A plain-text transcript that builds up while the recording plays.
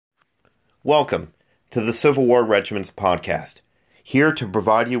Welcome to the Civil War Regiments podcast, here to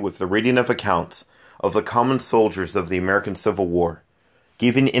provide you with the reading of accounts of the common soldiers of the American Civil War,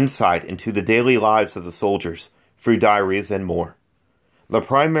 giving insight into the daily lives of the soldiers through diaries and more. The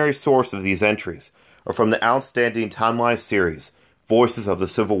primary source of these entries are from the outstanding time-life series, Voices of the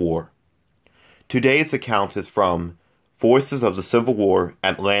Civil War. Today's account is from Voices of the Civil War,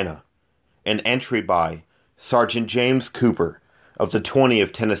 Atlanta, an entry by Sergeant James Cooper of the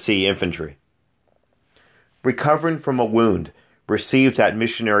 20th Tennessee Infantry. Recovering from a wound received at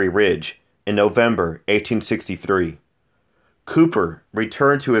Missionary Ridge in November 1863, Cooper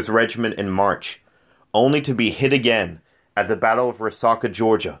returned to his regiment in March, only to be hit again at the Battle of Resaca,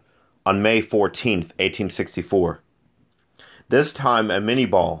 Georgia, on May 14, 1864. This time a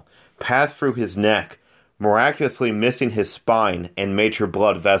minie-ball passed through his neck, miraculously missing his spine and major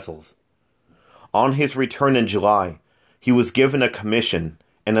blood vessels. On his return in July, he was given a commission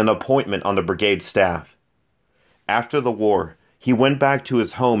and an appointment on the brigade staff. After the war, he went back to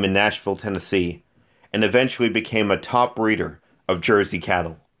his home in Nashville, Tennessee, and eventually became a top breeder of Jersey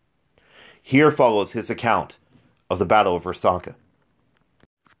cattle. Here follows his account of the Battle of Resaca.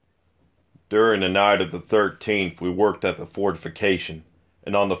 During the night of the 13th, we worked at the fortification,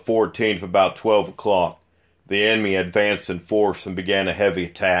 and on the 14th, about 12 o'clock, the enemy advanced in force and began a heavy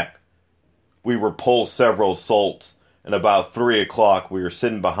attack. We repulsed several assaults, and about 3 o'clock we were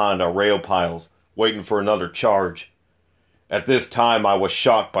sitting behind our rail piles, waiting for another charge. At this time I was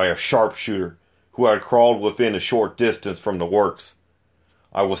shot by a sharpshooter who had crawled within a short distance from the works.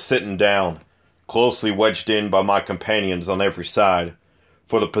 I was sitting down, closely wedged in by my companions on every side,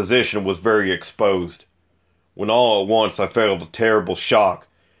 for the position was very exposed, when all at once I felt a terrible shock,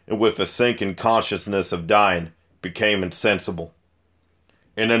 and with a sinking consciousness of dying, became insensible.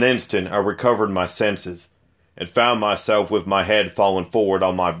 In an instant I recovered my senses, and found myself with my head fallen forward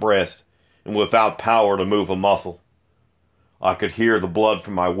on my breast, and without power to move a muscle. I could hear the blood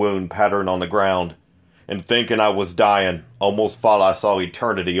from my wound pattering on the ground, and thinking I was dying, almost thought I saw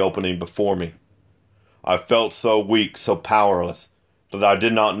eternity opening before me. I felt so weak, so powerless, that I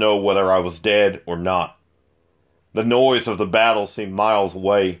did not know whether I was dead or not. The noise of the battle seemed miles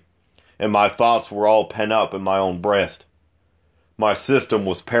away, and my thoughts were all pent up in my own breast. My system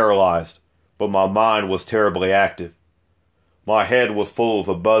was paralyzed, but my mind was terribly active. My head was full of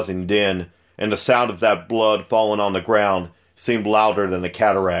a buzzing din, and the sound of that blood falling on the ground seemed louder than a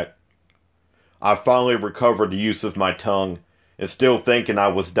cataract. I finally recovered the use of my tongue, and still thinking I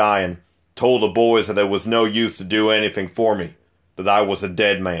was dying, told the boys that it was no use to do anything for me, that I was a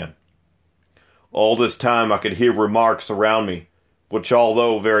dead man. All this time I could hear remarks around me, which,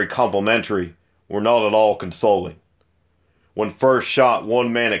 although very complimentary, were not at all consoling. When first shot,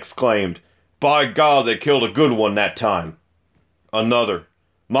 one man exclaimed, "By God, they killed a good one that time." Another,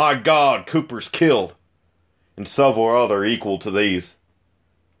 "My God, Cooper's killed," and several other equal to these.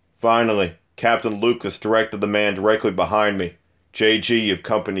 Finally, Captain Lucas directed the man directly behind me, J.G. of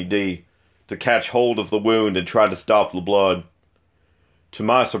Company D, to catch hold of the wound and try to stop the blood. To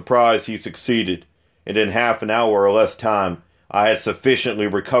my surprise, he succeeded, and in half an hour or less time, I had sufficiently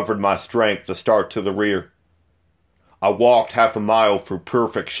recovered my strength to start to the rear. I walked half a mile through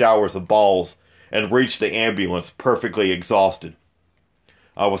perfect showers of balls, and reached the ambulance perfectly exhausted.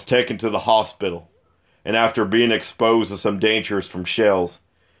 I was taken to the hospital, and after being exposed to some dangers from shells,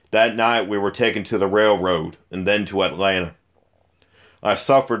 that night we were taken to the railroad, and then to Atlanta. I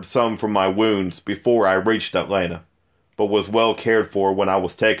suffered some from my wounds before I reached Atlanta, but was well cared for when I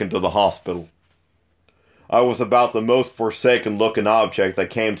was taken to the hospital. I was about the most forsaken-looking object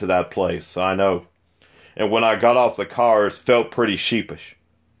that came to that place, I know, and when I got off the cars felt pretty sheepish.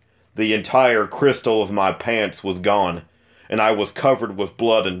 The entire crystal of my pants was gone, and I was covered with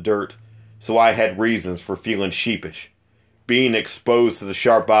blood and dirt, so I had reasons for feeling sheepish, being exposed to the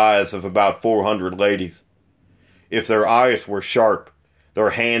sharp eyes of about 400 ladies. If their eyes were sharp,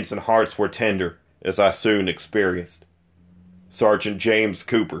 their hands and hearts were tender, as I soon experienced. Sergeant James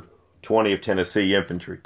Cooper, 20th Tennessee Infantry.